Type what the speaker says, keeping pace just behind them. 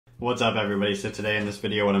What's up, everybody? So today in this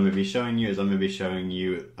video what I'm going to be showing you is I'm going to be showing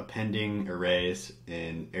you appending arrays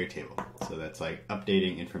in Airtable. So that's like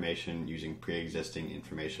updating information using pre-existing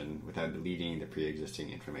information without deleting the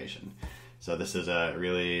pre-existing information. So this is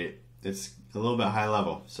it's a little bit high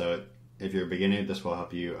level. So if you're a beginner, this will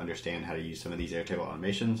help you understand how to use some of these Airtable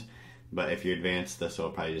automations. But if you're advanced, this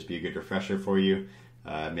will probably just be a good refresher for you.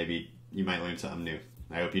 Maybe you might learn something new.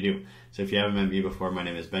 I hope you do. So if you haven't met me before, my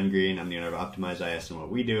name is bengreen. I'm the owner of optimizeis, and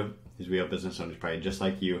what we do is we help business owners probably just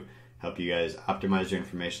like you, help you guys optimize your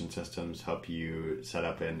information systems, help you set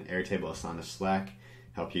up an Airtable, Asana, Slack,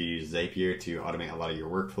 help you use Zapier to automate a lot of your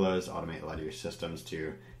workflows, automate a lot of your systems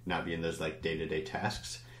to not be in those like day-to-day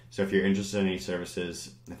tasks. So if you're interested in any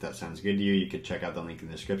services, if that sounds good to you, you could check out the link in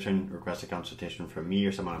the description, request a consultation from me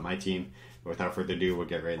or someone on my team. But without further ado, we'll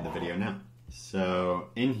get right in the video now. So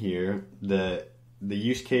in here, the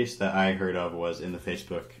use case that I heard of was in the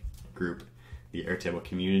Facebook group, the Airtable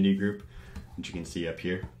community group, which you can see up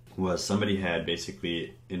here, was somebody had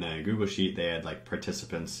basically in a Google Sheet, they had like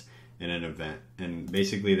participants in an event, and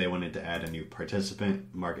basically they wanted to add a new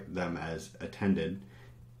participant, mark them as attended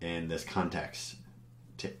in this context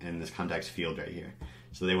field right here.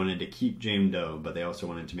 So they wanted to keep Jane Doe, but they also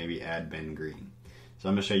wanted to maybe add Ben Green. So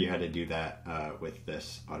I'm going to show you how to do that with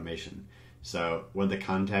this automation. So what the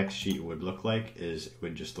context sheet would look like is it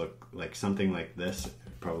would just look like something like this.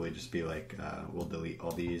 It'd probably just be like, we'll delete all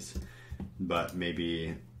these, but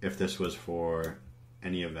maybe if this was for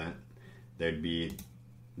any event, there'd be,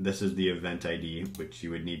 this is the event ID, which you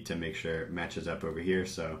would need to make sure it matches up over here.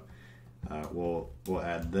 So we'll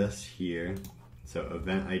add this here. So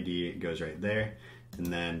event ID goes right there. And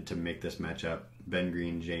then to make this match up, Ben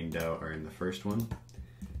Green, Jane Doe are in the first one.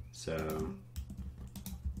 So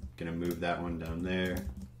gonna move that one down there.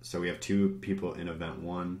 So we have two people in event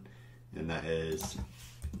one, and that is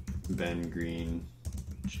Ben Green,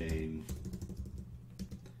 Jane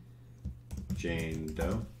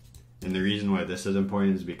Doe. And the reason why this is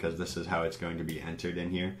important is because this is how it's going to be entered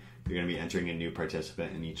in here. You're going to be entering a new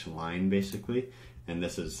participant in each line basically, and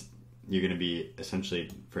this is, you're going to be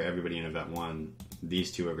essentially, for everybody in event one,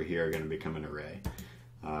 these two over here are going to become an array,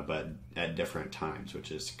 but at different times,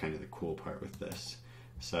 which is kind of the cool part with this.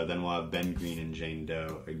 So then we'll have Ben Green and Jane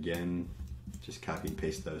Doe again, just copy and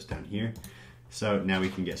paste those down here. So now we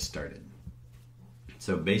can get started.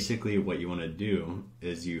 So basically what you want to do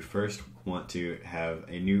is you first want to have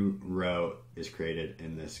a new row is created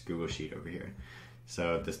in this Google Sheet over here.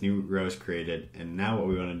 So this new row is created, and now what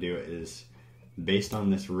we want to do is, based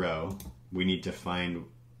on this row, we need to find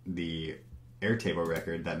the Airtable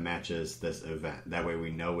record that matches this event. That way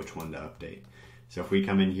we know which one to update. So if we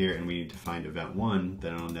come in here and we need to find event one,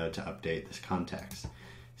 then it'll know to update this context.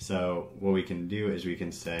 So what we can do is we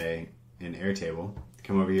can say in Airtable,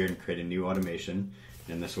 come over here and create a new automation,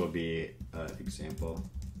 and this will be example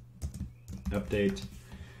update.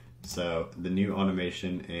 So the new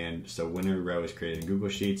automation, and so when a row is created in Google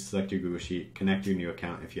Sheets, select your Google Sheet, connect your new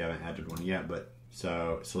account if you haven't added one yet, but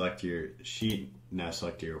so select your sheet, now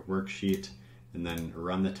select your worksheet, and then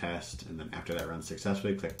run the test, and then after that runs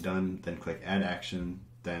successfully, click done, then click add action,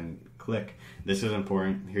 then click, this is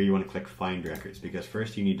important, here you want to click find records, because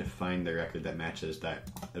first you need to find the record that matches that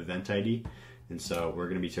event ID. And so we're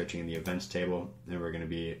going to be searching in the events table, and we're going to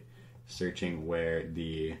be searching where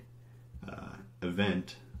the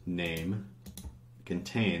event name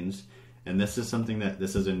contains, and this is something that,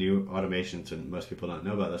 this is a new automation, so most people don't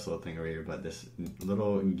know about this little thing over here, but this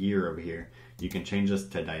little gear over here, you can change this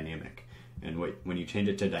to dynamic. And when you change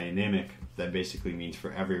it to dynamic, that basically means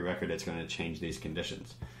for every record it's going to change these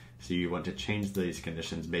conditions. So you want to change these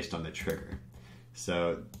conditions based on the trigger.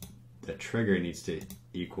 So the trigger needs to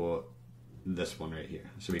equal this one right here.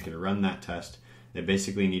 So we can run that test. It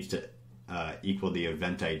basically needs to equal the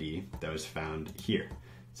event ID that was found here.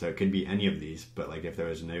 So it could be any of these, but like if there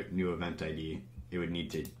was no new event ID, it would need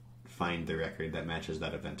to find the record that matches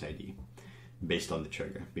that event ID based on the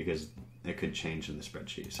trigger, because it could change in the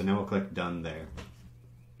spreadsheet. So now we'll click done there.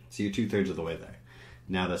 So you're 2/3 of the way there.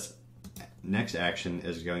 Now this next action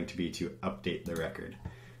is going to be to update the record.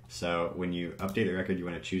 So when you update the record, you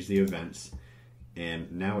want to choose the events,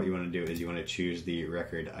 and now what you want to do is you want to choose the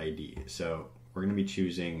record ID. So we're going to be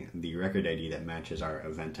choosing the record ID that matches our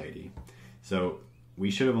event ID. So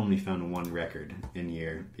we should have only found one record in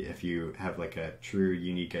here. If you have like a true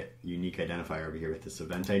unique identifier over here with this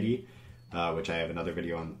event ID, which I have another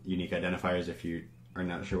video on unique identifiers if you are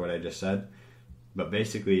not sure what I just said. But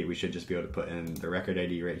basically we should just be able to put in the record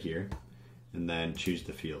ID right here and then choose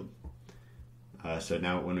the field. So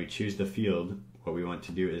now when we choose the field, what we want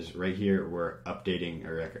to do is right here we're updating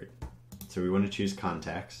a record. So we want to choose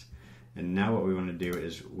contacts, And now what we want to do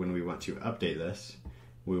is when we want to update this,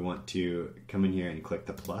 we want to come in here and click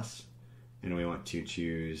the plus, and we want to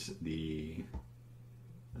choose the,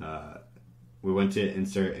 we want to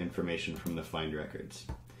insert information from the find records.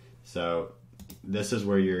 So this is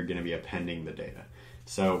where you're going to be appending the data.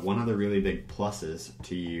 So one of the really big pluses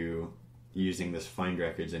to you using this find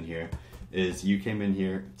records in here is you came in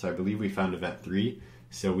here, so I believe we found event 3.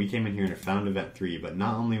 So we came in here and found event 3, but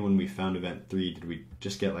not only when we found event 3 did we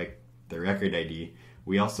just get like the record ID,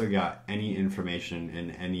 we also got any information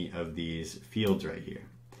in any of these fields right here.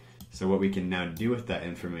 So what we can now do with that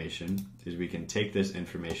information is we can take this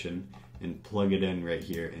information and plug it in right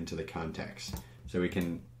here into the contacts. So we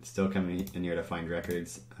can still come in here to find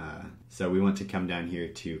records. So we want to come down here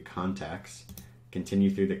to contacts, continue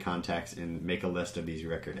through the contacts, and make a list of these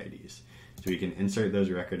record IDs. So we can insert those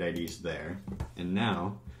record IDs there, and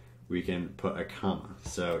now we can put a comma.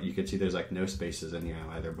 So you can see there's like no spaces in here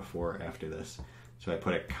either before or after this. So I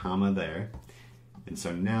put a comma there, and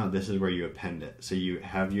so now this is where you append it. So you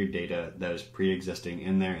have your data that was pre-existing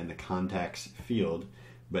in there in the contacts field,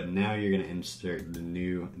 but now you're going to insert the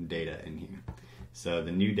new data in here. So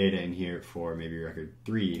the new data in here for maybe record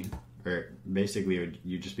 3, or basically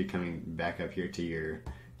you just be coming back up here to your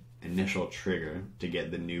initial trigger to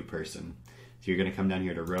get the new person. So you're going to come down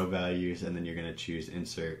here to row values, and then you're going to choose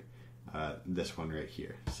insert this one right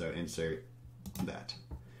here. So insert that.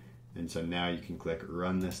 And so now you can click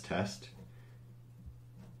run this test.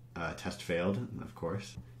 Test failed, of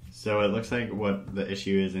course. So it looks like what the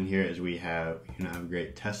issue is in here is we have, you know,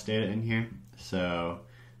 great test data in here. So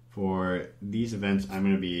for these events, I'm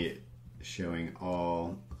going to be showing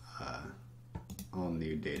all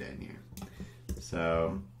new data in here.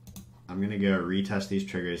 So I'm going to go retest these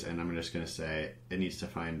triggers, and I'm just going to say it needs to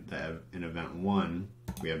find that in event 1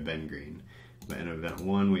 we have bengreen, but in event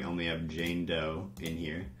 1 we only have Jane Doe in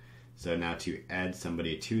here. So now to add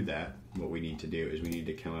somebody to that, what we need to do is we need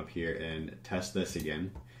to come up here and test this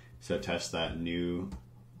again. So test that new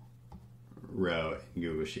row in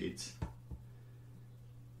Google Sheets.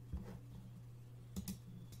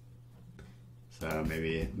 So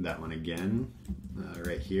maybe that one again,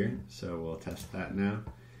 right here. So we'll test that now.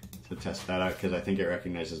 So test that out because I think it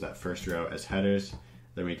recognizes that first row as headers.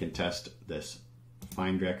 Then we can test this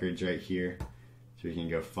find records right here. So we can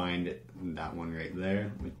go find that one right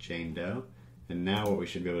there with Jane Doe. And now what we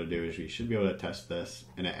should be able to do is we should be able to test this,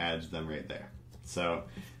 and it adds them right there. So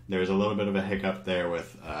there's a little bit of a hiccup there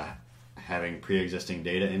with having pre-existing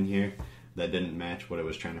data in here that didn't match what it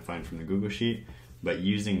was trying to find from the Google Sheet. But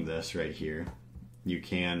using this right here, you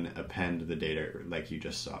can append the data like you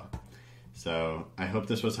just saw. So I hope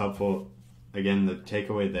this was helpful. Again, the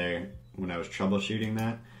takeaway there when I was troubleshooting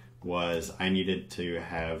that was I needed to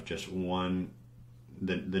have just one,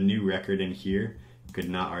 the new record in here could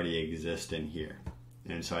not already exist in here.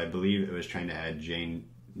 And so I believe it was trying to add Jane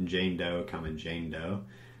Doe, Jane Doe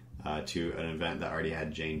to an event that already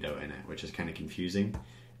had Jane Doe in it, which is kind of confusing.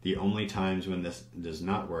 The only times when this does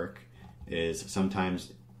not work is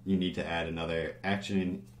sometimes you need to add another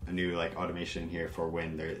action, a new like automation here for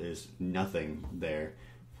when there is nothing there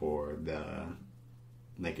for the,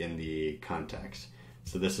 like in the contacts.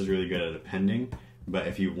 So this is really good at appending, but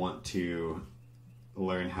if you want to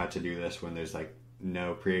learn how to do this when there's like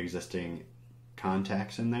no pre-existing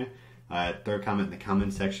contacts in there, throw a comment in the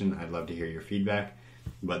comment section. I'd love to hear your feedback,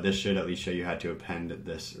 but this should at least show you how to append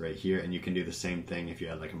this right here. And you can do the same thing if you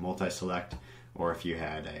had like a multi-select, or if you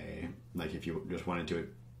had a, like if you just wanted to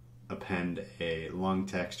append a long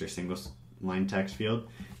text or single line text field,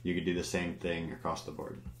 you could do the same thing across the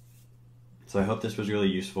board. So I hope this was really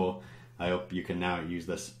useful. I hope you can now use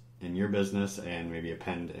this in your business and maybe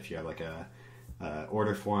append if you have like a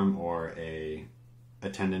order form or a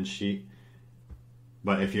attendance sheet.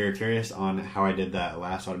 But if you're curious on how I did that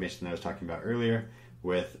last automation that I was talking about earlier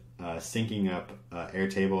with syncing up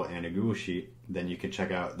Airtable and a Google Sheet, then you can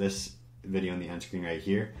check out this video on the end screen right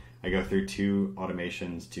here. I go through 2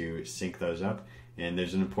 automations to sync those up, and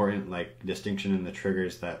there's an important like distinction in the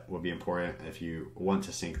triggers that will be important if you want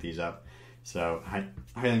to sync these up. So I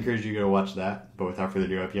highly encourage you to go watch that. But without further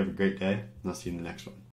ado, I hope you have a great day, and I'll see you in the next one.